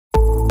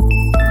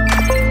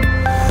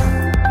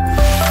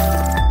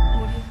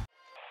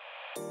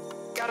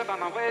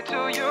my way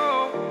to you.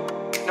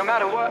 No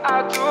matter what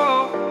I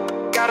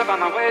do, gotta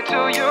find my way to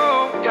you.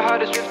 Your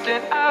heart is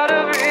drifting out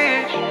of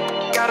reach.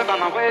 Gotta find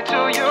my way to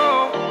you.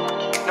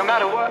 No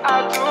matter what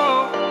I do,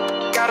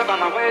 gotta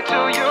find my way to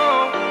you.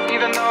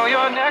 Even though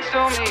you're next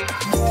to me,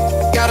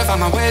 gotta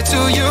find my way to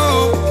you.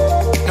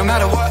 No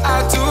matter what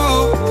I do,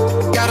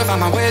 gotta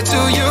find my way to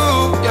you.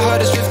 Your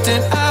heart is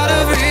drifting out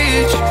of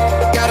reach.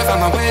 Gotta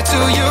find my way to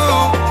you.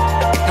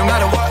 No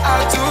matter what I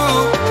do,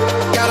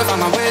 gotta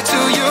find my way to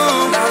you.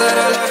 Now that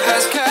our love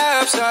has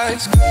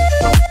capsized,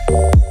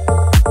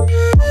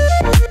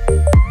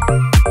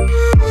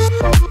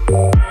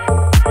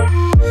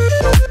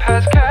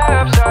 has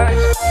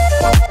capsized.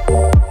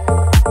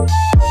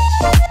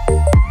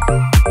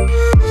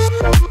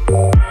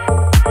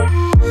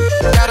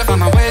 Gotta find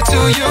my way to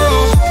you.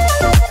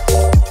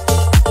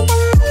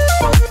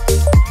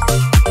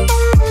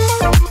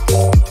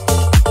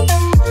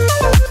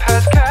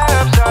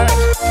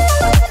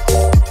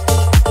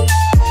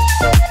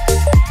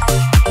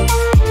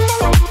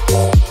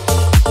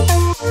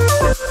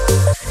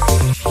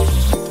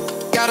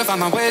 Gotta find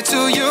my way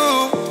to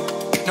you.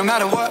 No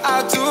matter what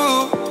I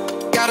do,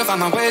 gotta find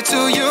my way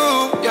to you.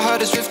 Your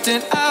heart is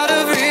drifting out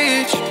of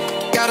reach.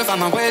 Gotta find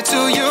my way to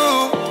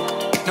you.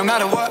 No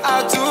matter what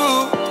I do,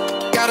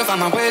 gotta find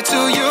my way to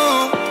you.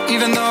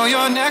 Even though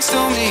you're next to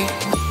me,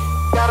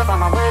 gotta find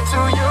my way to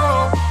you.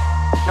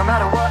 No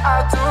matter what I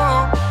do,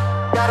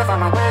 gotta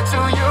find my way to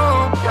you.